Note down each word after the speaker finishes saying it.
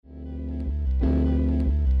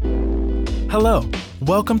Hello,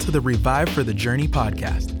 welcome to the Revive for the Journey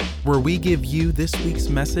podcast, where we give you this week's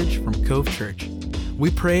message from Cove Church.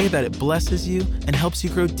 We pray that it blesses you and helps you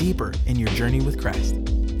grow deeper in your journey with Christ.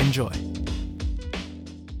 Enjoy.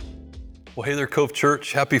 Well, hey there, Cove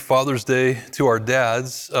Church. Happy Father's Day to our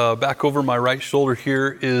dads. Back over my right shoulder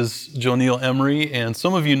here is Jonille Emery, and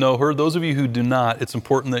some of you know her. Those of you who do not, it's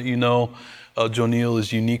important that you know Jonille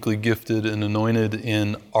is uniquely gifted and anointed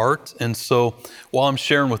in art. And so while I'm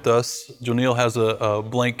sharing with us, Jonille has a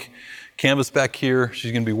blank canvas back here.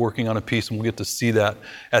 She's going to be working on a piece, and we'll get to see that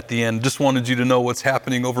at the end. Just wanted you to know what's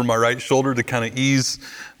happening over my right shoulder to kind of ease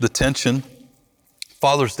the tension.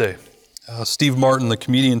 Father's Day. Steve Martin, the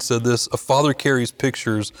comedian, said this: "A father carries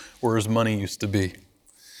pictures where his money used to be."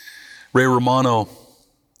 Ray Romano,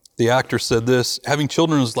 the actor, said this: "Having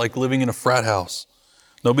children is like living in a frat house.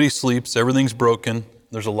 Nobody sleeps, everything's broken,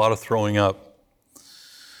 there's a lot of throwing up."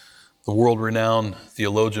 The world-renowned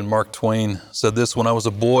theologian Mark Twain said this: "When I was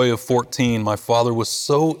a boy of 14, my father was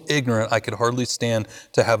so ignorant I could hardly stand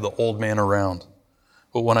to have the old man around.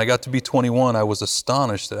 But when I got to be 21, I was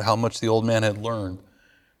astonished at how much the old man had learned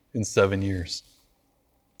in 7 years."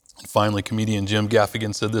 And finally, comedian Jim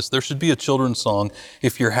Gaffigan said this: "There should be a children's song.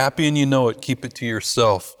 If you're happy and you know it, keep it to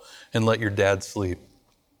yourself and let your dad sleep."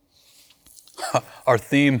 Our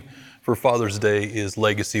theme for Father's Day is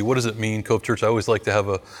legacy. What does it mean, Cove Church? I always like to have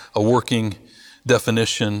a working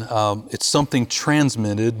definition. It's something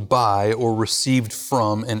transmitted by or received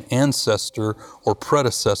from an ancestor or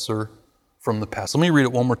predecessor from the past. Let me read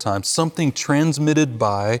it one more time. Something transmitted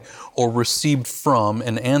by or received from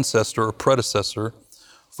an ancestor or predecessor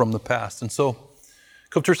from the past. And so,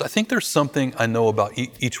 Cove Church, I think there's something I know about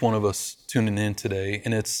each one of us tuning in today,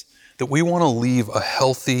 and it's that we want to leave a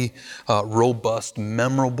healthy, robust,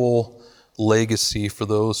 memorable legacy for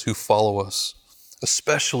those who follow us,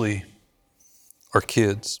 especially our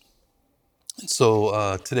kids. And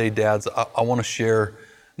so today, dads, I want to share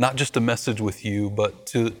not just a message with you, but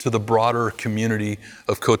to the broader community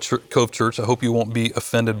of Cove Church. I hope you won't be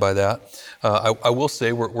offended by that. I will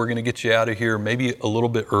say we're going to get you out of here maybe a little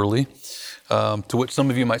bit early, to which some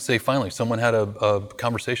of you might say, finally, someone had a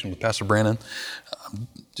conversation with Pastor Brandon.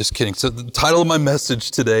 Just kidding. So the title of my message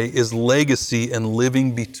today is Legacy and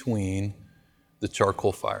Living Between the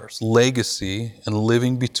Charcoal Fires. Legacy and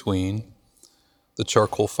Living Between the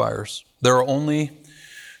Charcoal Fires. There are only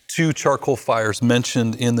 2 charcoal fires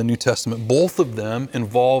mentioned in the New Testament. Both of them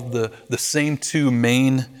involve the same 2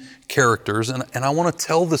 main characters. And I want to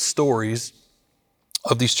tell the stories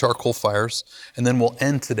of these charcoal fires. And then we'll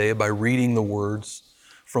end today by reading the words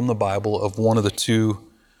from the Bible of one of the 2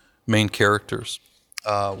 main characters.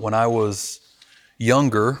 When I was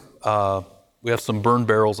younger, we have some burn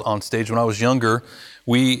barrels on stage. When I was younger,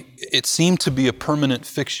 it seemed to be a permanent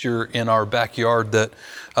fixture in our backyard that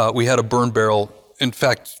we had a burn barrel, in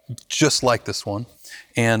fact, just like this one.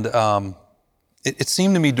 And it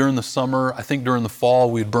seemed to me during the summer, I think during the fall,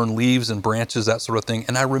 we'd burn leaves and branches, that sort of thing.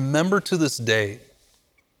 And I remember to this day,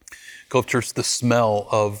 Cove Church, the smell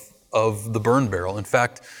of the burn barrel. In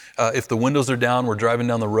fact, if the windows are down, we're driving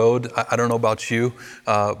down the road. I don't know about you,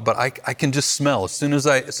 but I can just smell. As soon as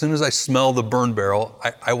I smell the burn barrel,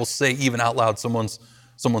 I will say even out loud, someone's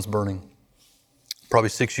burning. Probably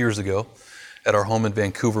 6 years ago, at our home in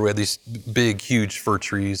Vancouver, we had these big, huge fir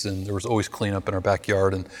trees, and there was always cleanup in our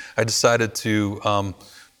backyard. And I decided to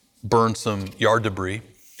burn some yard debris.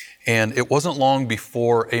 And it wasn't long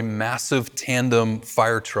before a massive tandem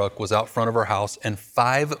fire truck was out front of our house, and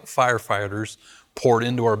 5 firefighters poured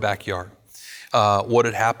into our backyard. What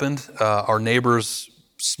had happened, our neighbors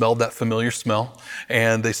smelled that familiar smell,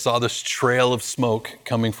 and they saw this trail of smoke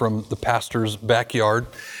coming from the pastor's backyard.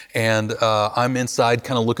 And I'm inside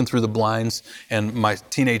kind of looking through the blinds, and my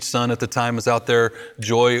teenage son at the time is out there.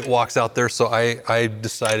 Joy walks out there, so I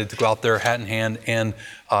decided to go out there hat in hand, and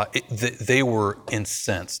they were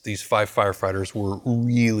incensed. These 5 firefighters were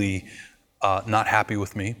really not happy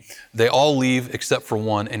with me. They all leave except for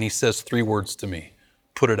one, and he says 3 words to me: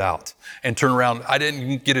 "Put it out," and turn around. I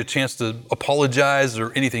didn't get a chance to apologize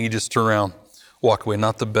or anything. He just turned around, walk away.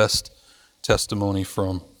 Not the best testimony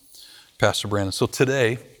from Pastor Brandon. So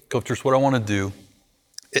today, Cove Church, what I want to do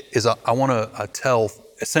is I want to tell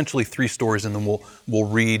essentially 3 stories, and then we'll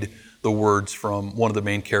read the words from one of the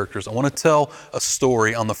main characters. I want to tell a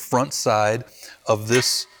story on the front side of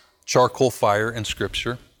this charcoal fire in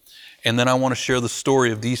Scripture, and then I want to share the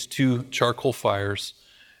story of these 2 charcoal fires,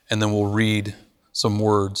 and then we'll read some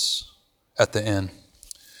words at the end.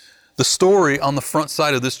 The story on the front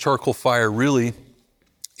side of this charcoal fire really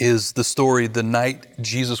is the story the night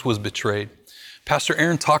Jesus was betrayed. Pastor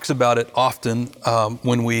Aaron talks about it often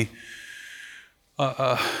when we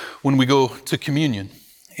when we go to communion.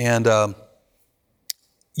 And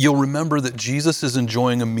you'll remember that Jesus is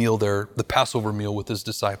enjoying a meal there, the Passover meal with his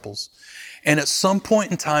disciples. And at some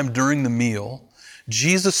point in time during the meal,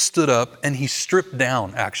 Jesus stood up and he stripped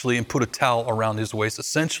down actually and put a towel around his waist,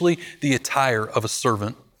 essentially the attire of a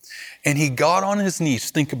servant. And he got on his knees.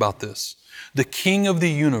 Think about this. The King of the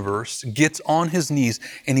universe gets on his knees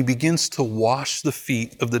and he begins to wash the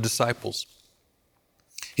feet of the disciples.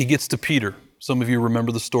 He gets to Peter. Some of you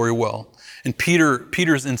remember the story well. And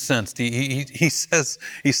Peter's incensed. He says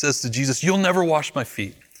to Jesus, "You'll never wash my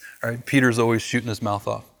feet." All right? Peter's always shooting his mouth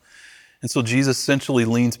off. And so Jesus essentially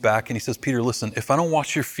leans back and he says, "Peter, listen, if I don't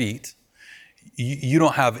wash your feet, you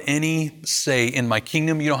don't have any say in my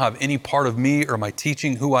kingdom. You don't have any part of me or my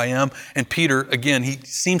teaching who I am." And Peter, again, he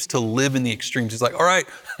seems to live in the extremes. He's like, "All right,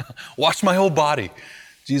 wash my whole body."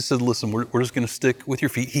 Jesus said, "Listen, we're just going to stick with your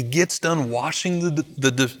feet." He gets done washing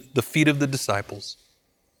the feet of the disciples.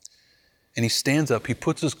 And he stands up, he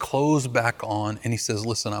puts his clothes back on, and he says,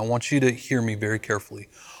 "Listen, I want you to hear me very carefully.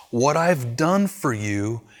 What I've done for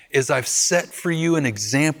you is I've set for you an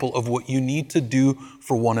example of what you need to do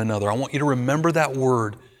for one another." I want you to remember that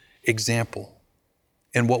word, example.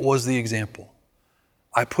 And what was the example?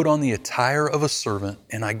 I put on the attire of a servant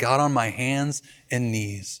and I got on my hands and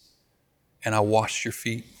knees and I washed your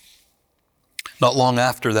feet. Not long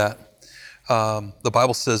after that, the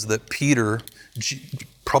Bible says that Peter,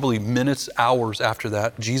 probably minutes, hours after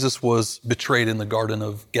that, Jesus was betrayed in the Garden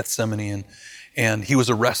of Gethsemane and he was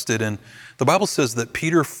arrested. And the Bible says that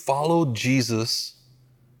Peter followed Jesus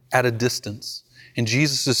at a distance. And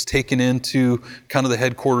Jesus is taken into kind of the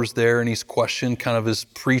headquarters there and he's questioned, kind of his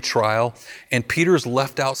pre-trial. And Peter's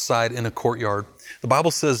left outside in a courtyard. The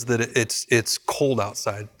Bible says that it's cold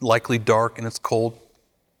outside, likely dark and it's cold.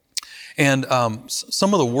 And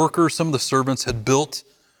some of the workers, some of the servants had built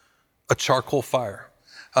a charcoal fire.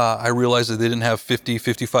 I realized that they didn't have 50,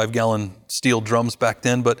 55-gallon steel drums back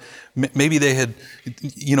then, but maybe they had,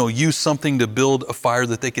 used something to build a fire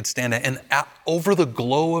that they could stand at. And over the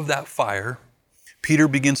glow of that fire, Peter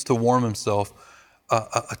begins to warm himself.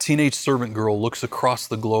 A teenage servant girl looks across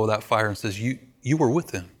the glow of that fire and says, "You were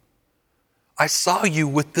with him. I saw you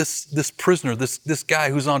with this prisoner, this guy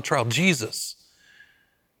who's on trial, Jesus."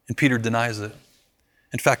 And Peter denies it.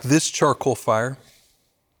 In fact, this charcoal fire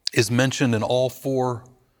is mentioned in all four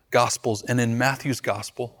Gospels. And in Matthew's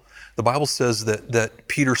Gospel, the Bible says that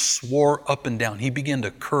Peter swore up and down. He began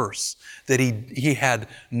to curse, that he had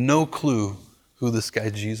no clue who this guy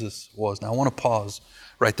Jesus was. Now I want to pause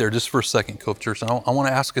right there just for a second, Cove Church. I want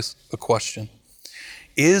to ask us a question.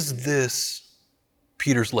 Is this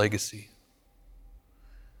Peter's legacy?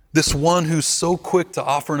 This one who's so quick to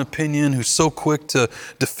offer an opinion, who's so quick to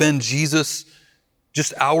defend Jesus.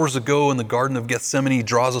 Just hours ago in the Garden of Gethsemane, he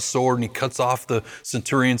draws a sword and he cuts off the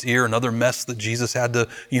centurion's ear, another mess that Jesus had to,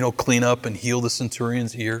 clean up and heal the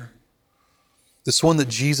centurion's ear. This one that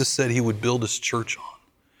Jesus said he would build his church on.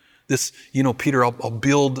 This, Peter, I'll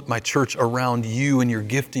build my church around you and your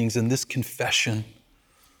giftings and this confession.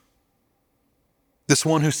 This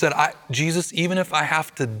one who said, Jesus, even if I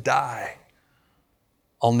have to die,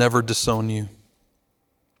 I'll never disown you.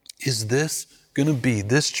 Is this going to be,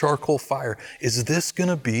 this charcoal fire, is this going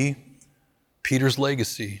to be Peter's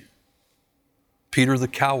legacy? Peter the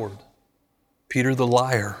coward, Peter the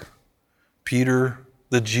liar, Peter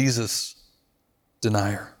the Jesus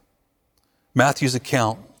denier. Matthew's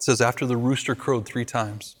account says after the rooster crowed 3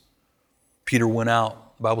 times, Peter went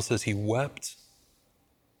out. The Bible says he wept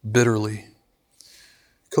bitterly.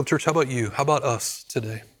 Cove Church, how about you? How about us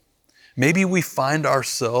today? Maybe we find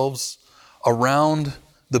ourselves around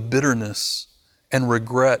the bitterness and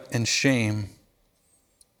regret and shame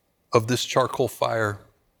of this charcoal fire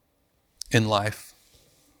in life.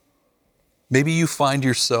 Maybe you find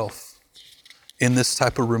yourself in this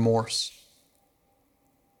type of remorse.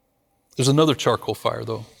 There's another charcoal fire,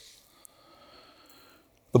 though.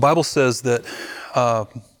 The Bible says that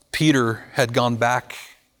Peter had gone back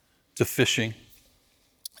to fishing.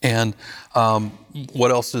 And what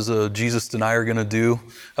else is a Jesus denier going to do?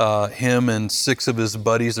 Him and 6 of his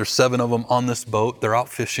buddies, there's 7 of them on this boat. They're out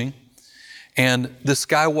fishing. And this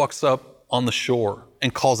guy walks up on the shore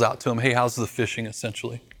and calls out to him, "Hey, how's the fishing?"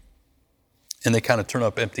 essentially. And they kind of turn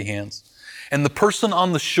up empty hands. And the person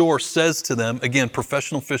on the shore says to them, again,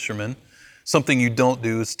 professional fishermen, something you don't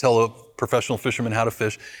do is tell a professional fisherman how to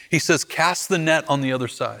fish. He says, "Cast the net on the other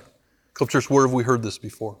side." Cove Church, where have we heard this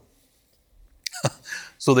before?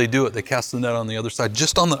 So they do it. They cast the net on the other side,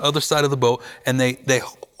 just on the other side of the boat, and they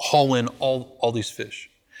haul in all these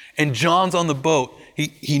fish. And John's on the boat.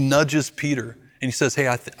 He nudges Peter And he says, hey,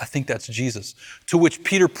 I think that's Jesus. To which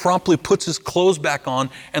Peter promptly puts his clothes back on,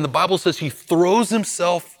 and the Bible says he throws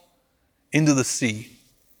himself into the sea.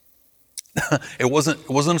 It wasn't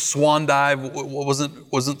a swan dive. It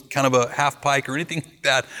wasn't kind of a half pike or anything like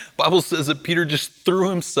that. The Bible says that Peter just threw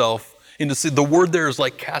himself into the sea. The word there is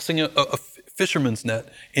like casting a fisherman's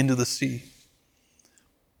net into the sea.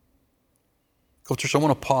 Church, I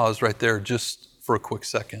want to pause right there just for a quick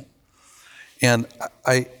second. And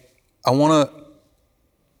I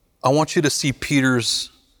want you to see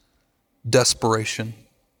Peter's desperation.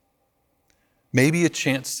 Maybe a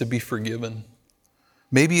chance to be forgiven.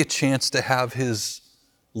 Maybe a chance to have his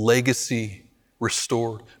legacy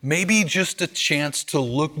restored. Maybe just a chance to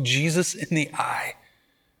look Jesus in the eye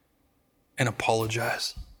and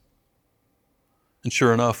apologize. And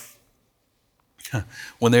sure enough,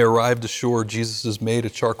 when they arrived ashore, Jesus has made a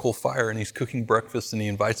charcoal fire and he's cooking breakfast and he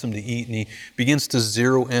invites them to eat and he begins to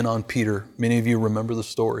zero in on Peter. Many of you remember the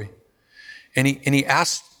story. And he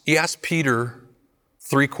asked Peter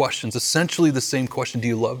 3 questions, essentially the same question, do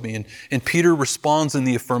you love me? And Peter responds in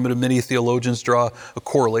the affirmative. Many theologians draw a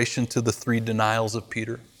correlation to the 3 denials of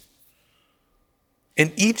Peter.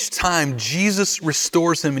 And each time Jesus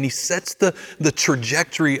restores him and he sets the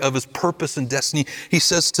trajectory of his purpose and destiny, he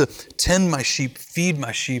says to tend my sheep, feed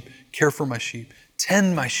my sheep, care for my sheep.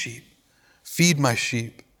 Tend my sheep, feed my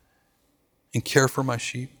sheep, and care for my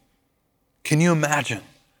sheep. Can you imagine?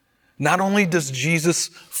 Not only does Jesus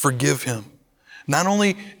forgive him, not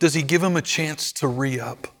only does he give him a chance to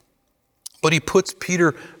re-up, but he puts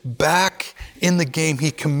Peter back in the game.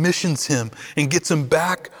 He commissions him and gets him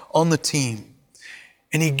back on the team.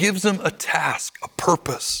 And he gives him a task, a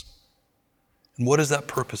purpose. And what is that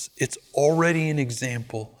purpose? It's already an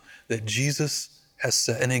example that Jesus has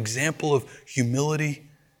set, an example of humility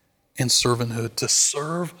and servanthood to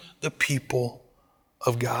serve the people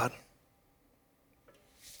of God.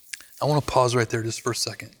 I want to pause right there just for a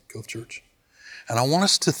second, Cove Church. And I want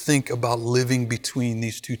us to think about living between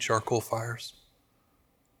these 2 charcoal fires.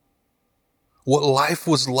 What life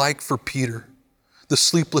was like for Peter, the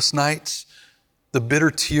sleepless nights, the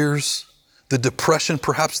bitter tears, the depression,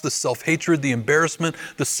 perhaps the self-hatred, the embarrassment,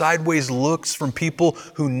 the sideways looks from people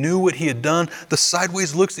who knew what he had done, the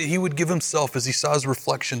sideways looks that he would give himself as he saw his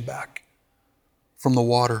reflection back from the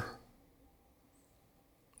water.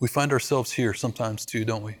 We find ourselves here sometimes too,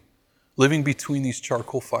 don't we? Living between these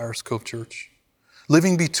charcoal fires, Cove Church.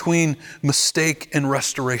 Living between mistake and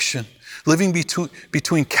restoration. Living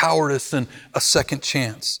between cowardice and a second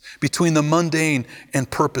chance. Between the mundane and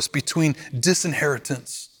purpose. Between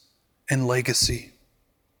disinheritance and legacy.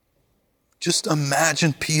 Just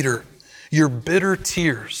imagine, Peter, your bitter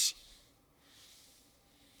tears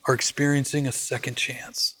are experiencing a second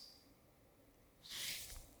chance.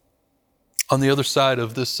 On the other side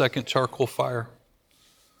of this second charcoal fire,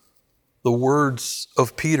 the words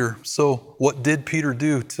of Peter. So what did Peter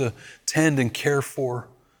do to tend and care for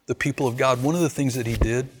the people of God? One of the things that he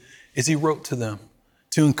did is he wrote to them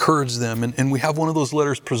to encourage them. And we have one of those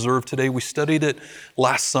letters preserved today. We studied it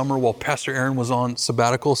last summer while Pastor Aaron was on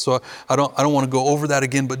sabbatical. So I don't want to go over that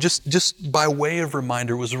again, but just by way of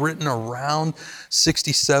reminder, it was written around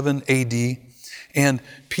 67 AD. And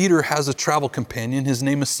Peter has a travel companion. His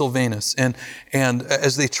name is Silvanus. And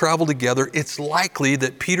as they travel together, it's likely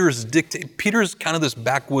that Peter's kind of this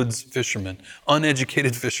backwoods fisherman,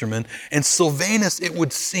 uneducated fisherman. And Silvanus, it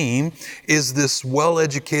would seem, is this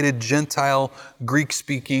well-educated Gentile,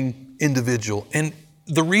 Greek-speaking individual. And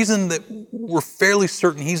the reason that we're fairly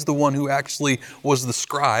certain he's the one who actually was the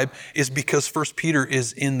scribe is because 1 Peter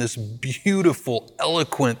is in this beautiful,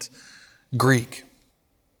 eloquent Greek.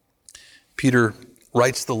 Peter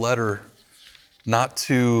writes the letter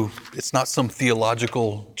it's not some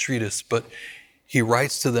theological treatise, but he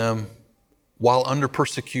writes to them while under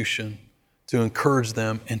persecution to encourage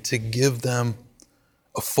them and to give them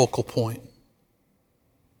a focal point.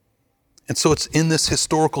 And so it's in this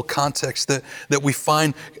historical context that we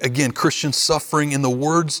find, again, Christians suffering in the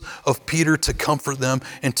words of Peter to comfort them.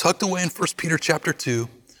 And tucked away in 1 Peter chapter 2,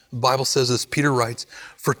 the Bible says, as Peter writes,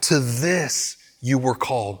 "For to this you were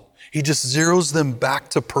called." He just zeroes them back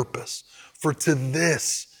to purpose. For to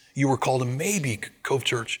this you were called. And maybe, Cove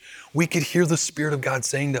Church, we could hear the Spirit of God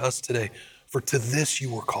saying to us today, for to this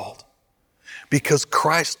you were called. Because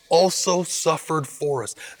Christ also suffered for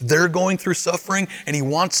us. They're going through suffering, and he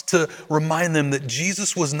wants to remind them that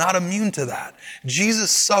Jesus was not immune to that. Jesus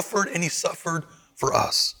suffered, and he suffered for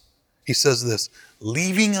us. He says this,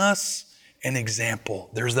 leaving us an example.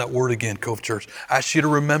 There's that word again, Cove Church. I ask you to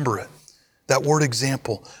remember it. That word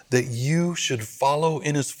example, that you should follow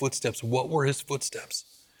in his footsteps. What were his footsteps?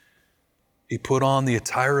 He put on the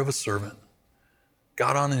attire of a servant,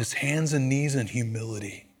 got on his hands and knees in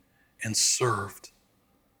humility and served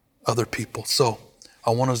other people. So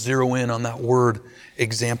I want to zero in on that word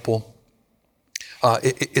example.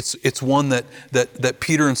 It's one that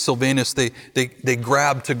Peter and Silvanus, they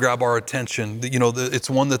grab to grab our attention. It's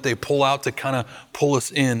one that they pull out to kind of pull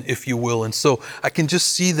us in, if you will. And so I can just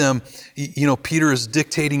see them, Peter is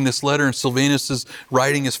dictating this letter and Silvanus is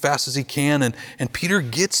writing as fast as he can. And Peter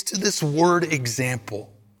gets to this word example.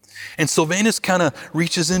 And Silvanus kind of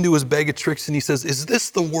reaches into his bag of tricks and he says, is this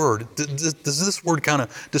the word? Does this word kind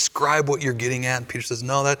of describe what you're getting at? And Peter says,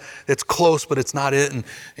 no, that's close, but it's not it.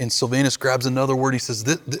 And Silvanus grabs another word. He says,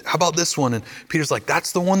 how about this one? And Peter's like,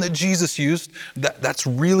 that's the one that Jesus used. That's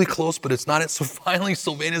really close, but it's not it. So finally,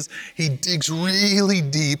 Silvanus, he digs really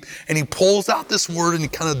deep and he pulls out this word and he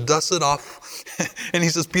kind of dusts it off. And he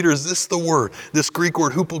says, Peter, is this the word? This Greek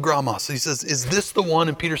word, hupogrammos. He says, is this the one?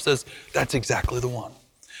 And Peter says, that's exactly the one.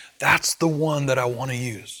 That's the one that I want to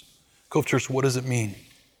use. Cove Church, what does it mean?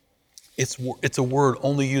 It's a word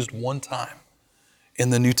only used one time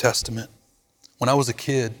in the New Testament. When I was a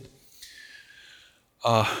kid,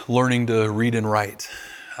 learning to read and write,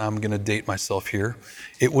 I'm going to date myself here.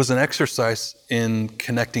 It was an exercise in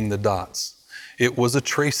connecting the dots. It was a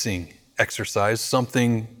tracing exercise,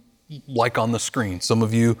 something like on the screen. Some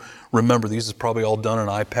of you remember these is probably all done on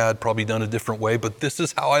an iPad, probably done a different way, but this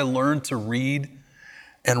is how I learned to read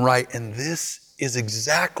and write. And this is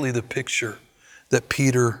exactly the picture that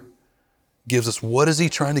Peter gives us. What is he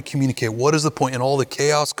trying to communicate? What is the point in all the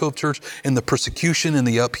chaos, Cove Church, and the persecution and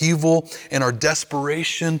the upheaval and our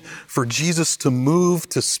desperation for Jesus to move,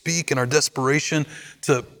 to speak, and our desperation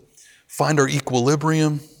to find our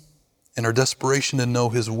equilibrium and our desperation to know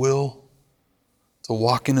his will, to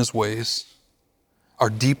walk in his ways,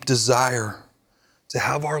 our deep desire to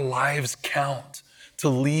have our lives count, to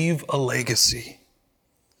leave a legacy.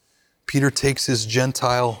 Peter takes his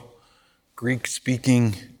Gentile,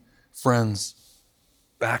 Greek-speaking friends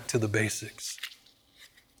back to the basics.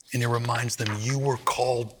 And he reminds them, you were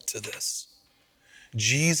called to this.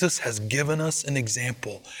 Jesus has given us an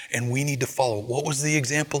example, and we need to follow. What was the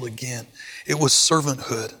example again? It was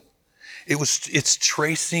servanthood. It's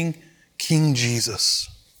tracing King Jesus,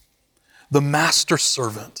 the master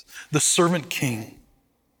servant, the servant king.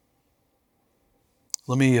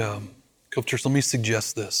 Cove Church, let me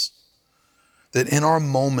suggest this. That in our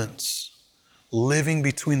moments, living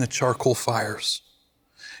between the charcoal fires,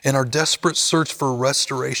 in our desperate search for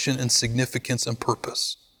restoration and significance and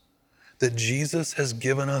purpose, that Jesus has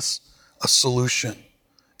given us a solution,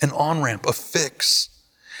 an on-ramp, a fix,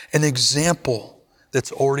 an example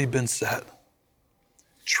that's already been set.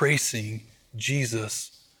 Tracing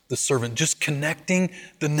Jesus, the servant, just connecting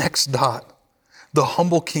the next dot, the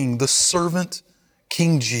humble king, the servant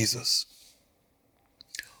King Jesus.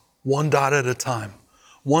 One dot at a time,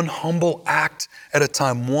 one humble act at a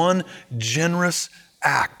time, one generous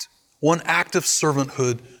act, one act of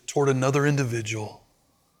servanthood toward another individual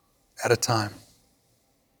at a time.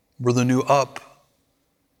 Where the new up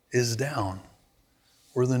is down,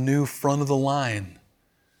 where the new front of the line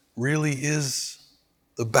really is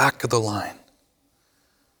the back of the line.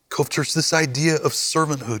 Cove Church, this idea of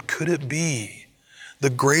servanthood, could it be the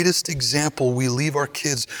greatest example we leave our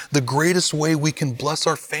kids, the greatest way we can bless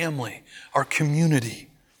our family, our community,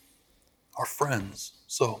 our friends?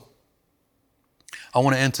 So I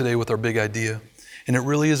want to end today with our big idea, and it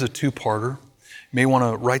really is a two-parter. You may want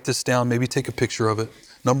to write this down, maybe take a picture of it.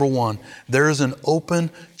 Number one, there is an open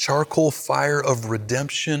charcoal fire of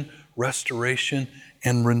redemption, restoration,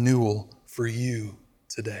 and renewal for you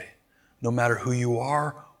today. No matter who you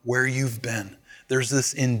are, where you've been, there's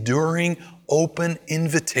this enduring, open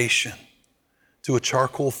invitation to a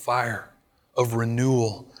charcoal fire of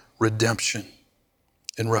renewal, redemption,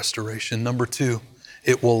 and restoration. Number two,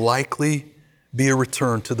 it will likely be a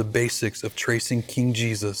return to the basics of tracing King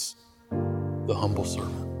Jesus, the humble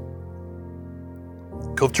servant.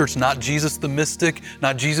 Cove Church, not Jesus the mystic,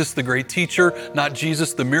 not Jesus the great teacher, not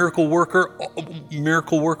Jesus the miracle worker.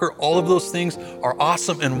 All of those things are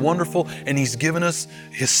awesome and wonderful, and he's given us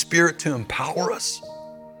his Spirit to empower us.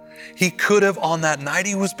 He could have, on that night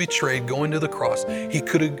he was betrayed, going to the cross, he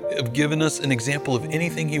could have given us an example of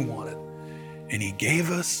anything he wanted. And he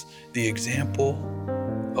gave us the example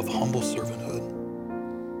of humble servanthood.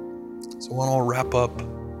 So I want to wrap up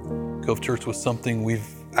Cove Church with something we've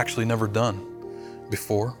actually never done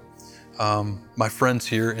before. My friends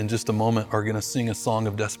here in just a moment are going to sing a song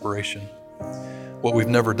of desperation. What we've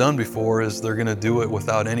never done before is they're going to do it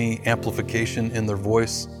without any amplification in their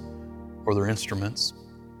voice or their instruments.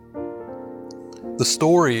 The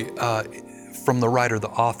story from the writer, the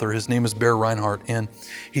author. His name is Bear Reinhardt, and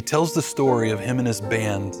he tells the story of him and his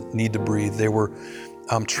band, Need to Breathe. They were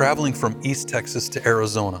traveling from East Texas to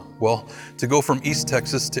Arizona. Well, to go from East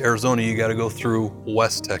Texas to Arizona, you got to go through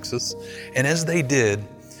West Texas. And as they did,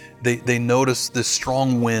 they noticed this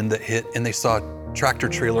strong wind that hit, and they saw tractor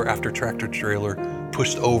trailer after tractor trailer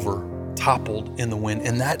pushed over, toppled in the wind.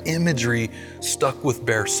 And that imagery stuck with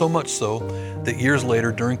Bear, so much so that years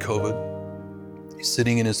later during COVID, he's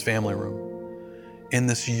sitting in his family room in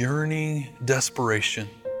this yearning desperation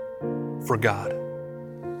for God.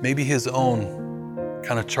 Maybe his own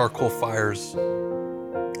kind of charcoal fires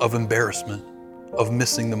of embarrassment, of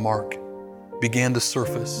missing the mark, began to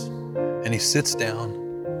surface. And he sits down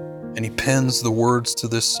and he pens the words to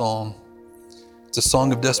this song. It's a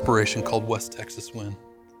song of desperation called West Texas Wind.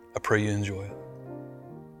 I pray you enjoy it.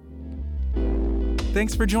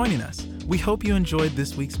 Thanks for joining us. We hope you enjoyed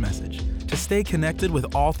this week's message. To stay connected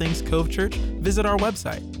with all things Cove Church, visit our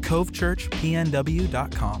website,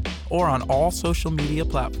 covechurchpnw.com, or on all social media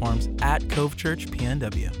platforms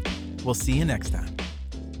 @CoveChurchPNW. We'll see you next time.